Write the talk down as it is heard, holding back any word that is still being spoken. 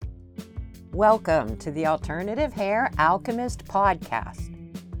Welcome to the Alternative Hair Alchemist podcast.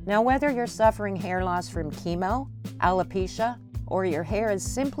 Now, whether you're suffering hair loss from chemo, alopecia, or your hair is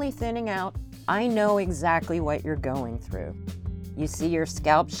simply thinning out, I know exactly what you're going through. You see your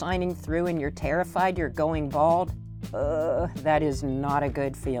scalp shining through and you're terrified you're going bald? That is not a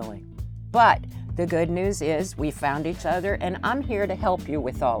good feeling. But the good news is we found each other and I'm here to help you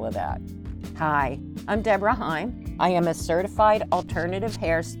with all of that. Hi, I'm Deborah Heim. I am a certified alternative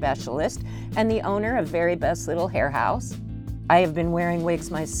hair specialist and the owner of Very Best Little Hair House. I have been wearing wigs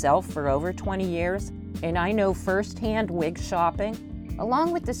myself for over 20 years, and I know firsthand wig shopping,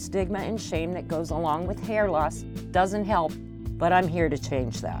 along with the stigma and shame that goes along with hair loss, doesn't help, but I'm here to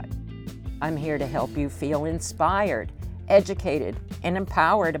change that. I'm here to help you feel inspired, educated, and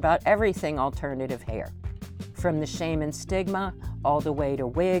empowered about everything alternative hair. From the shame and stigma, all the way to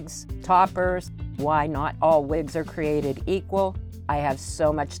wigs, toppers, why not all wigs are created equal. I have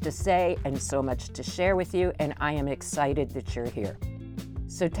so much to say and so much to share with you, and I am excited that you're here.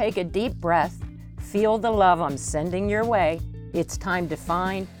 So take a deep breath, feel the love I'm sending your way. It's time to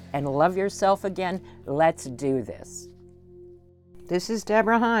find and love yourself again. Let's do this. This is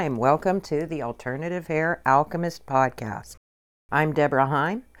Deborah Heim. Welcome to the Alternative Hair Alchemist podcast. I'm Deborah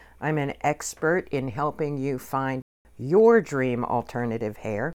Heim. I'm an expert in helping you find your dream alternative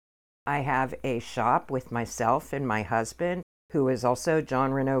hair. I have a shop with myself and my husband, who is also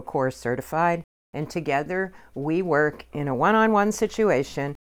John Renault Course certified, and together we work in a one-on-one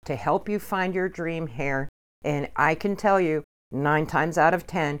situation to help you find your dream hair. And I can tell you, 9 times out of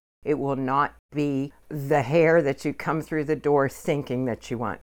 10, it will not be the hair that you come through the door thinking that you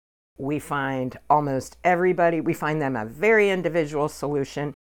want. We find almost everybody, we find them a very individual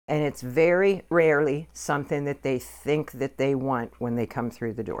solution, and it's very rarely something that they think that they want when they come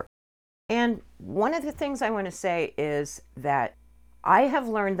through the door. And one of the things I want to say is that I have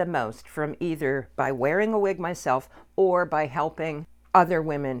learned the most from either by wearing a wig myself or by helping other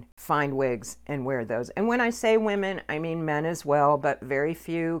women find wigs and wear those. And when I say women, I mean men as well, but very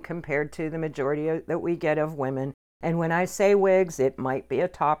few compared to the majority that we get of women. And when I say wigs, it might be a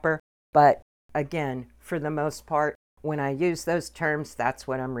topper, but again, for the most part, when I use those terms, that's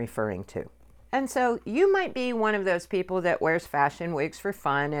what I'm referring to. And so you might be one of those people that wears fashion wigs for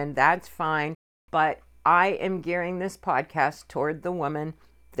fun, and that's fine, but I am gearing this podcast toward the woman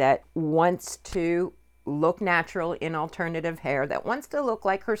that wants to look natural in alternative hair, that wants to look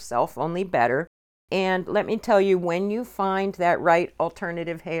like herself, only better. And let me tell you, when you find that right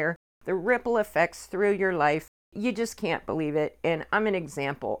alternative hair, the ripple effects through your life, you just can't believe it. And I'm an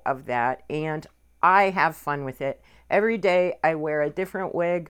example of that. And I have fun with it. Every day I wear a different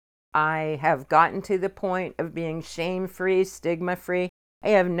wig. I have gotten to the point of being shame-free, stigma-free. I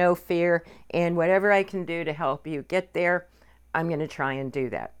have no fear. And whatever I can do to help you get there, I'm going to try and do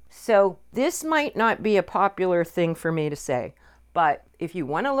that. So this might not be a popular thing for me to say, but if you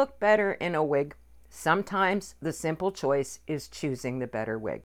want to look better in a wig, sometimes the simple choice is choosing the better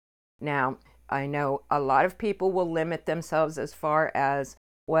wig. Now, I know a lot of people will limit themselves as far as,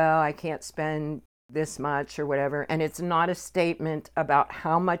 well, I can't spend this much or whatever, and it's not a statement about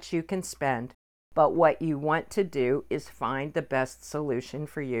how much you can spend, but what you want to do is find the best solution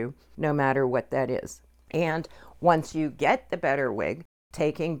for you, no matter what that is. And once you get the better wig,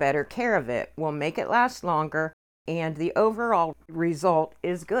 taking better care of it will make it last longer, and the overall result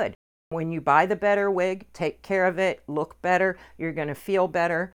is good. When you buy the better wig, take care of it, look better, you're going to feel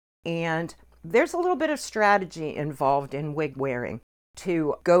better, and there's a little bit of strategy involved in wig wearing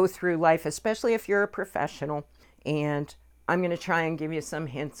to go through life, especially if you're a professional, and I'm going to try and give you some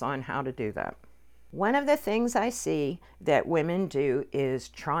hints on how to do that. One of the things I see that women do is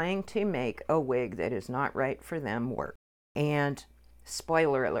trying to make a wig that is not right for them work. And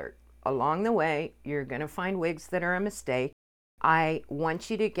spoiler alert, along the way, you're going to find wigs that are a mistake. I want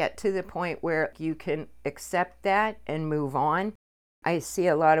you to get to the point where you can accept that and move on. I see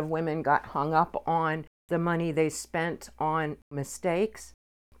a lot of women got hung up on the money they spent on mistakes,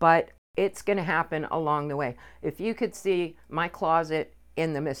 but it's going to happen along the way. If you could see my closet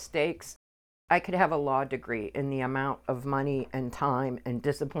in the mistakes, I could have a law degree in the amount of money and time and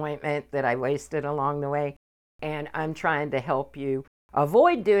disappointment that I wasted along the way. And I'm trying to help you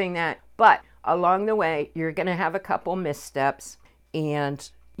avoid doing that. But along the way, you're going to have a couple missteps, and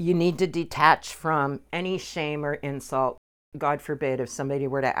you need to detach from any shame or insult. God forbid if somebody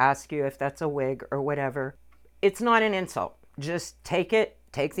were to ask you if that's a wig or whatever. It's not an insult. Just take it,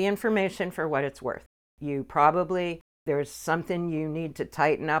 take the information for what it's worth. There's something you need to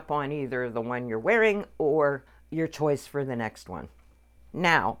tighten up on, either the one you're wearing or your choice for the next one.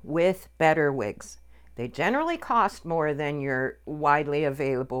 Now, with better wigs, they generally cost more than your widely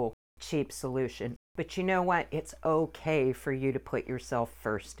available cheap solution. But you know what? It's okay for you to put yourself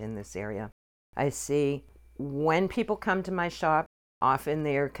first in this area. I see when people come to my shop, often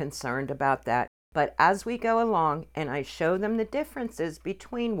they're concerned about that. But as we go along and I show them the differences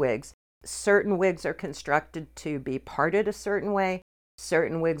between wigs, certain wigs are constructed to be parted a certain way.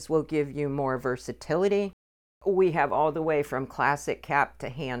 Certain wigs will give you more versatility. We have all the way from classic cap to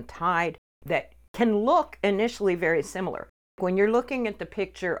hand tied that can look initially very similar. When you're looking at the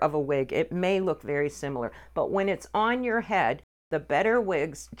picture of a wig, it may look very similar, but when it's on your head, the better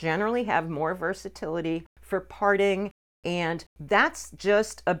wigs generally have more versatility for parting, and that's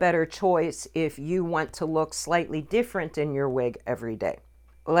just a better choice if you want to look slightly different in your wig every day.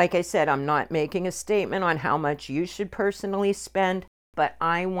 Like I said, I'm not making a statement on how much you should personally spend, but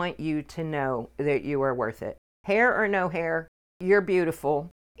I want you to know that you are worth it. Hair or no hair, you're beautiful,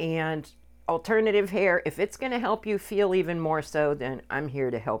 and alternative hair, if it's going to help you feel even more so, then I'm here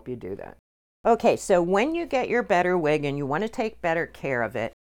to help you do that. Okay, so when you get your better wig and you want to take better care of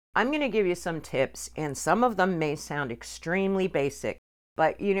it, I'm going to give you some tips, and some of them may sound extremely basic,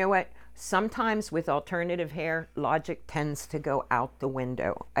 but you know what? Sometimes with alternative hair, logic tends to go out the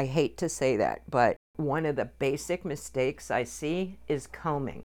window. I hate to say that, but one of the basic mistakes I see is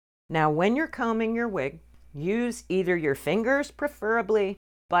combing. Now, when you're combing your wig, use either your fingers preferably,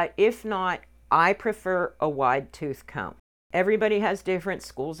 but if not, I prefer a wide tooth comb. Everybody has different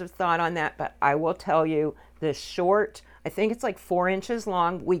schools of thought on that, but I will tell you the short, I think it's like 4 inches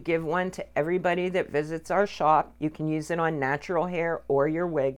long. We give one to everybody that visits our shop. You can use it on natural hair or your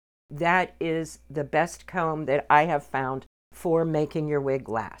wig. That is the best comb that I have found for making your wig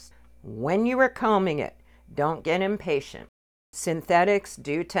last. When you are combing it, don't get impatient. Synthetics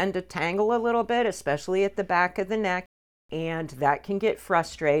do tend to tangle a little bit, especially at the back of the neck, and that can get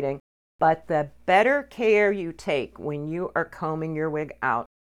frustrating. But the better care you take when you are combing your wig out,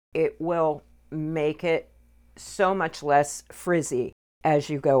 it will make it so much less frizzy as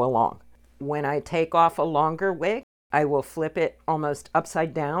you go along. When I take off a longer wig, I will flip it almost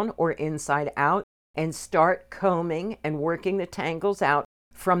upside down or inside out and start combing and working the tangles out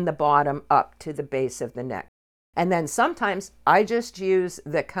from the bottom up to the base of the neck. And then sometimes I just use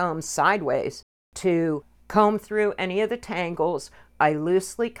the comb sideways to comb through any of the tangles. I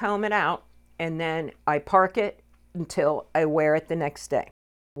loosely comb it out and then I park it until I wear it the next day.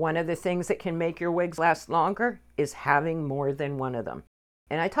 One of the things that can make your wigs last longer is having more than one of them.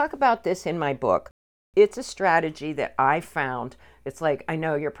 And I talk about this in my book. It's a strategy that I found. It's like, I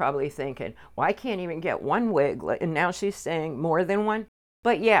know you're probably thinking, well, I can't even get one wig, and now she's saying more than one.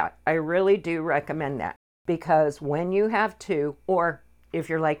 But yeah, I really do recommend that, because when you have two, or if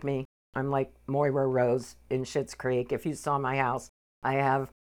you're like me, I'm like Moira Rose in Schitt's Creek. If you saw my house, I have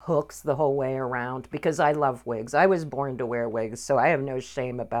hooks the whole way around because I love wigs. I was born to wear wigs, so I have no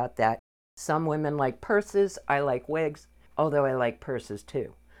shame about that. Some women like purses. I like wigs, although I like purses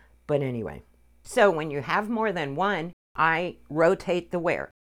too. But anyway, so when you have more than one, I rotate the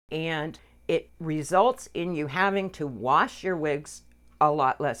wear, and it results in you having to wash your wigs a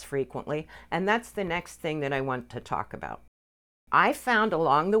lot less frequently. And that's the next thing that I want to talk about. I found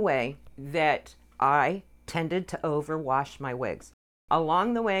along the way that I tended to overwash my wigs.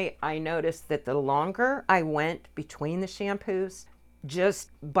 Along the way, I noticed that the longer I went between the shampoos,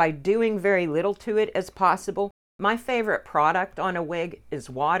 just by doing very little to it as possible, my favorite product on a wig is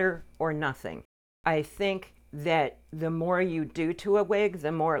water or nothing. I think that the more you do to a wig,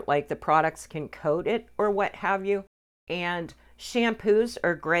 the more like the products can coat it or what have you. And shampoos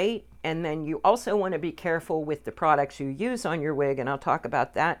are great. And then you also want to be careful with the products you use on your wig, and I'll talk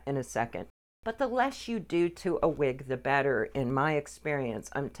about that in a second. But the less you do to a wig, the better, in my experience.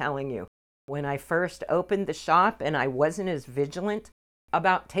 I'm telling you, when I first opened the shop and I wasn't as vigilant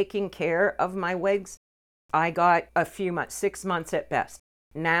about taking care of my wigs, I got a few months, 6 months at best.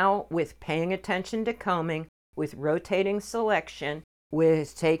 Now, with paying attention to combing, with rotating selection,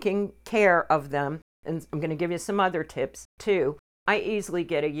 with taking care of them, and I'm going to give you some other tips too, I easily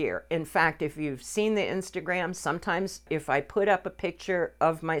get a year. In fact, if you've seen the Instagram, sometimes if I put up a picture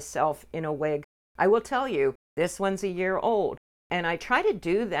of myself in a wig, I will tell you, this one's a year old. And I try to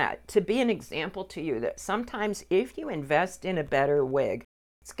do that to be an example to you that sometimes if you invest in a better wig,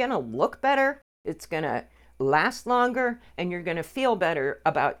 it's going to look better, it's going to last longer, and you're going to feel better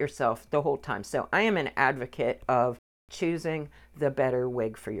about yourself the whole time. So I am an advocate of choosing the better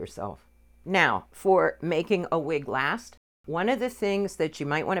wig for yourself. Now, for making a wig last, one of the things that you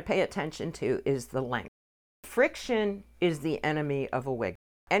might want to pay attention to is the length. Friction is the enemy of a wig.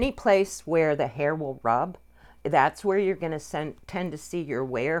 Any place where the hair will rub, that's where you're going to tend to see your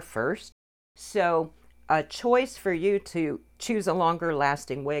wear first. So a choice for you to choose a longer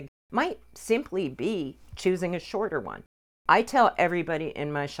lasting wig might simply be choosing a shorter one. I tell everybody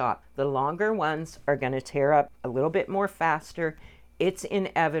in my shop, the longer ones are going to tear up a little bit more faster. It's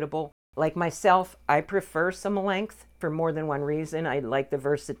inevitable. Like myself, I prefer some length for more than one reason. I like the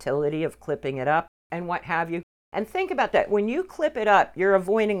versatility of clipping it up and what have you. And think about that. When you clip it up, you're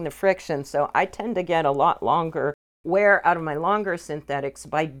avoiding the friction. So I tend to get a lot longer wear out of my longer synthetics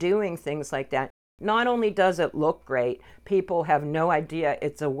by doing things like that. Not only does it look great, people have no idea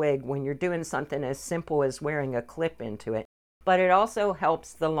it's a wig when you're doing something as simple as wearing a clip into it, but it also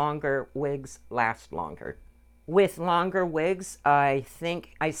helps the longer wigs last longer. With longer wigs, I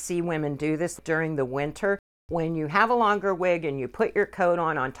think I see women do this during the winter. When you have a longer wig and you put your coat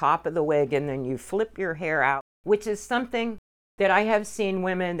on top of the wig and then you flip your hair out, which is something that I have seen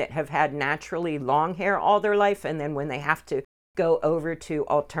women that have had naturally long hair all their life, and then when they have to go over to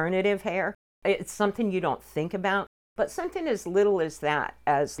alternative hair, it's something you don't think about, but something as little as that,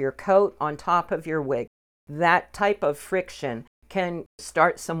 as your coat on top of your wig, that type of friction can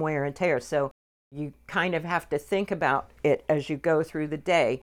start some wear and tear. So you kind of have to think about it as you go through the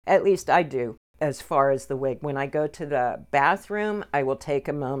day. At least I do, as far as the wig. When I go to the bathroom, I will take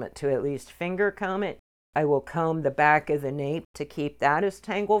a moment to at least finger comb it. I will comb the back of the nape to keep that as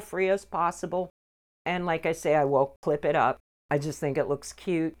tangle-free as possible. And like I say, I will clip it up. I just think it looks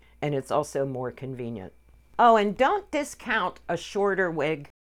cute, and it's also more convenient. Oh, and don't discount a shorter wig.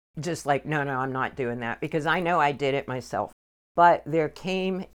 Just like, no, I'm not doing that, because I know I did it myself. But there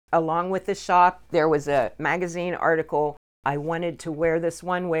came, along with the shop, there was a magazine article. I wanted to wear this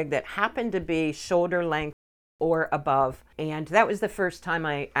one wig that happened to be shoulder length or above. And that was the first time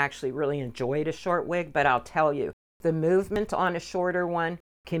I actually really enjoyed a short wig. But I'll tell you, the movement on a shorter one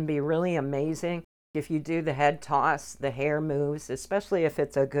can be really amazing. If you do the head toss, the hair moves, especially if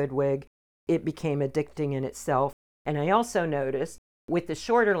it's a good wig. It became addicting in itself. And I also noticed with the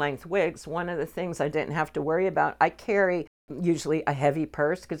shorter length wigs, one of the things I didn't have to worry about, I carry usually a heavy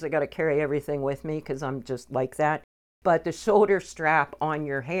purse because I got to carry everything with me because I'm just like that. But the shoulder strap on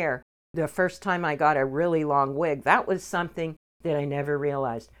your hair, the first time I got a really long wig, that was something that I never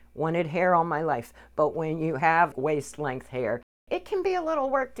realized. Wanted hair all my life, but when you have waist length hair, it can be a little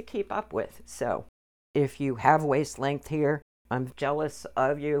work to keep up with. So if you have waist length hair, I'm jealous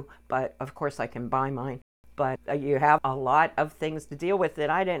of you, but of course I can buy mine. But you have a lot of things to deal with that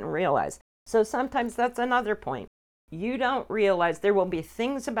I didn't realize. So sometimes that's another point. You don't realize there will be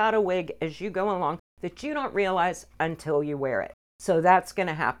things about a wig as you go along that you don't realize until you wear it. So that's going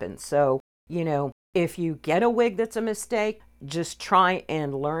to happen. So, if you get a wig that's a mistake, just try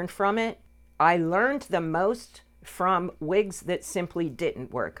and learn from it. I learned the most from wigs that simply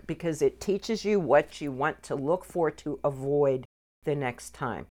didn't work because it teaches you what you want to look for to avoid the next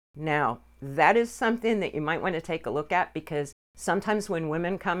time. Now, that is something that you might want to take a look at, because sometimes when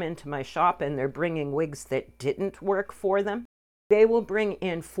women come into my shop and they're bringing wigs that didn't work for them, they will bring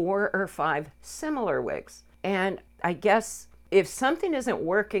in 4 or 5 similar wigs. And I guess if something isn't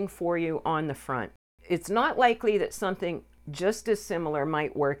working for you on the front, it's not likely that something just as similar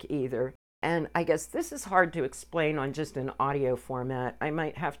might work either. And I guess this is hard to explain on just an audio format. I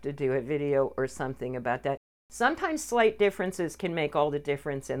might have to do a video or something about that. Sometimes slight differences can make all the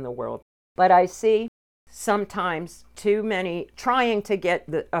difference in the world. But I see sometimes too many trying to get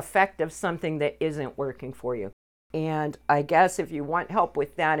the effect of something that isn't working for you. And I guess if you want help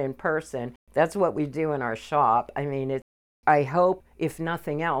with that in person, that's what we do in our shop. I mean, I hope, if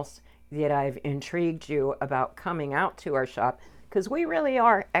nothing else, that I've intrigued you about coming out to our shop, because we really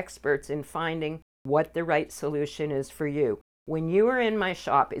are experts in finding what the right solution is for you. When you are in my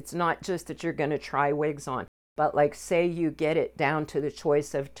shop, it's not just that you're going to try wigs on, but like say you get it down to the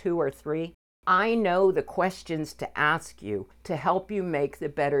choice of 2 or 3. I know the questions to ask you to help you make the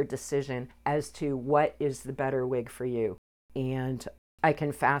better decision as to what is the better wig for you. And I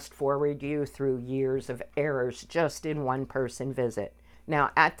can fast forward you through years of errors just in one person visit. Now,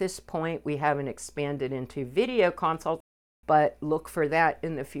 at this point, we haven't expanded into video consults, but look for that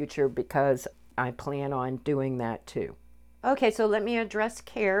in the future because I plan on doing that too. Okay, so let me address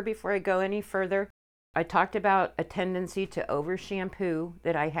care before I go any further. I talked about a tendency to over shampoo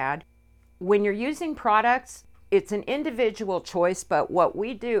that I had. When you're using products, it's an individual choice, but what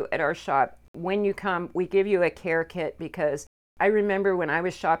we do at our shop, when you come, we give you a care kit, because I remember when I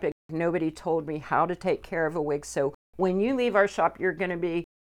was shopping, nobody told me how to take care of a wig. So when you leave our shop, you're going to be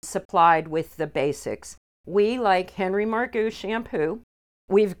supplied with the basics. We like Henry Margaux shampoo.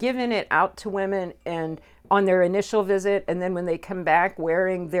 We've given it out to women and on their initial visit, and then when they come back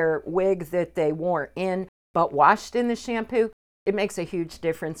wearing their wig that they wore in but washed in the shampoo, it makes a huge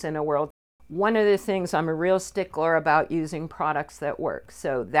difference in a world. one of the things I'm a real stickler about using products that work.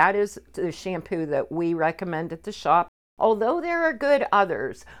 So that is the shampoo that we recommend at the shop. Although there are good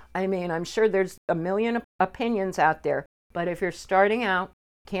others. I mean, I'm sure there's a million opinions out there, but if you're starting out,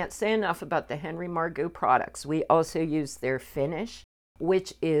 can't say enough about the Henry Margaux products. We also use their finish,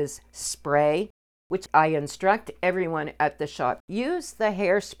 which is spray, which I instruct everyone at the shop. Use the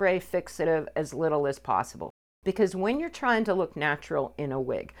hairspray fixative as little as possible. Because when you're trying to look natural in a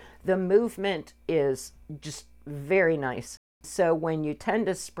wig, the movement is just very nice. So when you tend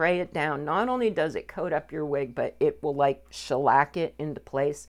to spray it down, not only does it coat up your wig, but it will like shellac it into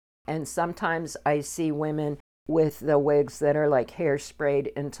place. And sometimes I see women with the wigs that are like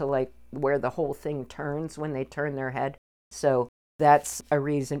hairsprayed into like where the whole thing turns when they turn their head. So that's a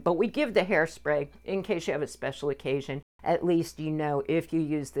reason. But we give the hairspray in case you have a special occasion. At least you know if you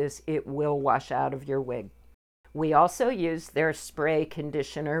use this, it will wash out of your wig. We also use their spray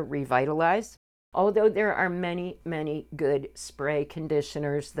conditioner, Revitalize. Although there are many, many good spray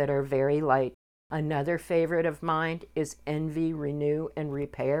conditioners that are very light. Another favorite of mine is Envy Renew and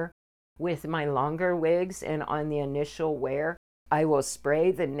Repair. With my longer wigs and on the initial wear, I will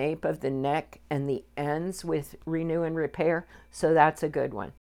spray the nape of the neck and the ends with Renew and Repair, so that's a good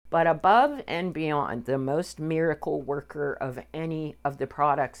one. But above and beyond, the most miracle worker of any of the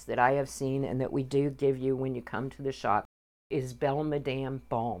products that I have seen and that we do give you when you come to the shop is Belle Madame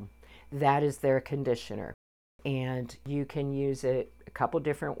Balm. That is their conditioner, and you can use it a couple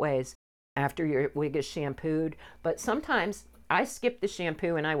different ways after your wig is shampooed. But sometimes I skip the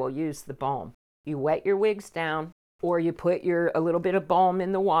shampoo and I will use the balm. You wet your wigs down, or you put a little bit of balm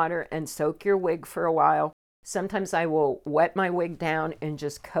in the water and soak your wig for a while. Sometimes I will wet my wig down and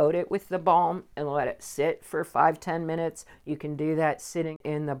just coat it with the balm and let it sit for 5-10 minutes. You can do that sitting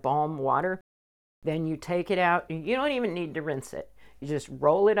in the balm water. Then you take it out. You don't even need to rinse it. You just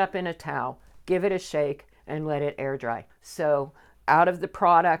roll it up in a towel, give it a shake, and let it air dry. So out of the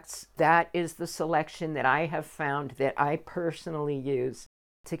products, that is the selection that I have found that I personally use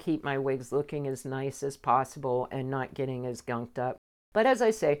to keep my wigs looking as nice as possible and not getting as gunked up. But as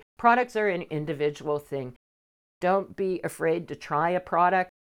I say, products are an individual thing. Don't be afraid to try a product.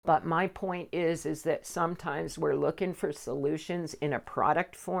 But my point is that sometimes we're looking for solutions in a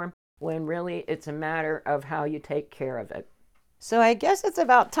product form when really it's a matter of how you take care of it. So I guess it's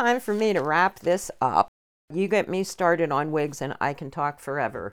about time for me to wrap this up. You get me started on wigs and I can talk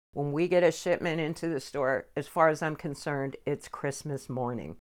forever. When we get a shipment into the store, as far as I'm concerned, it's Christmas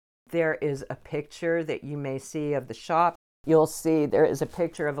morning. There is a picture that you may see of the shop. You'll see there is a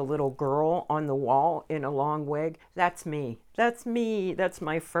picture of a little girl on the wall in a long wig. That's me. That's me. That's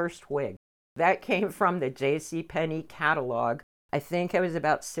my first wig. That came from the JCPenney catalog. I think I was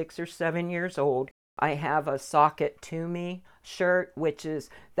about 6 or 7 years old. I have a Sock It To Me shirt,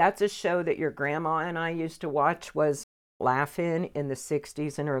 that's a show that your grandma and I used to watch, was Laugh-In the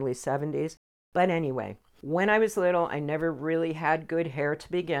 60s and early 70s. But anyway, when I was little, I never really had good hair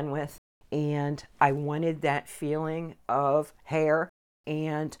to begin with. And I wanted that feeling of hair.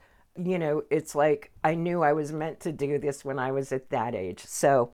 And, it's like I knew I was meant to do this when I was at that age.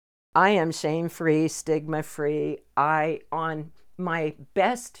 So I am shame-free, stigma-free. On my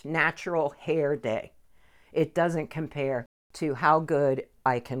best natural hair day, it doesn't compare to how good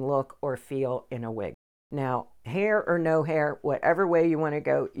I can look or feel in a wig. Now, hair or no hair, whatever way you want to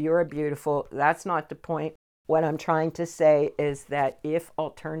go, you're beautiful. That's not the point. What I'm trying to say is that if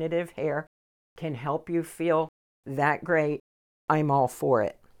alternative hair can help you feel that great, I'm all for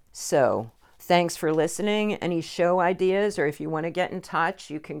it. So thanks for listening. Any show ideas, or if you want to get in touch,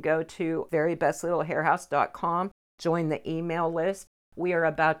 you can go to verybestlittlehairhouse.com, join the email list. We are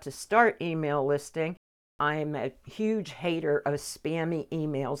about to start email listing. I'm a huge hater of spammy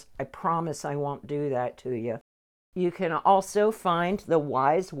emails. I promise I won't do that to you. You can also find the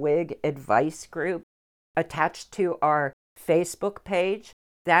Wise Wig Advice group attached to our Facebook page.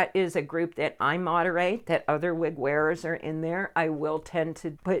 That is a group that I moderate, that other wig wearers are in there. I will tend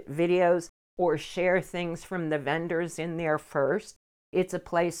to put videos or share things from the vendors in there first. It's a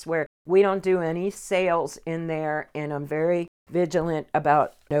place where we don't do any sales in there, and I'm very vigilant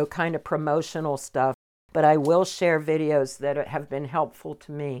about no kind of promotional stuff. But I will share videos that have been helpful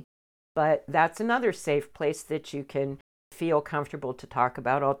to me. But that's another safe place that you can feel comfortable to talk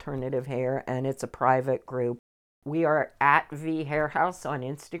about alternative hair, and it's a private group. We are at V Hair House on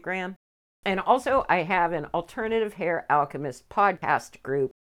Instagram. And also I have an Alternative Hair Alchemist podcast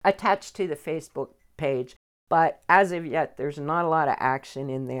group attached to the Facebook page. But as of yet, there's not a lot of action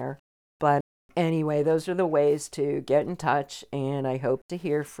in there. But anyway, those are the ways to get in touch, and I hope to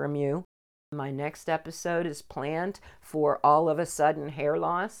hear from you. My next episode is planned for all of a sudden hair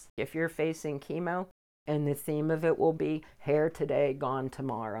loss if you're facing chemo, and the theme of it will be hair today, gone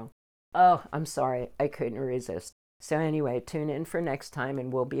tomorrow. Oh, I'm sorry, I couldn't resist. So anyway, tune in for next time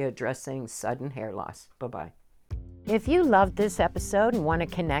and we'll be addressing sudden hair loss. Bye-bye. If you loved this episode and want to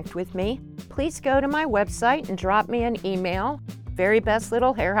connect with me, please go to my website and drop me an email,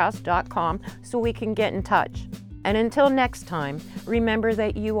 verybestlittlehairhouse.com, so we can get in touch. And until next time, remember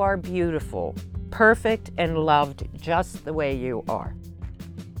that you are beautiful, perfect, and loved just the way you are.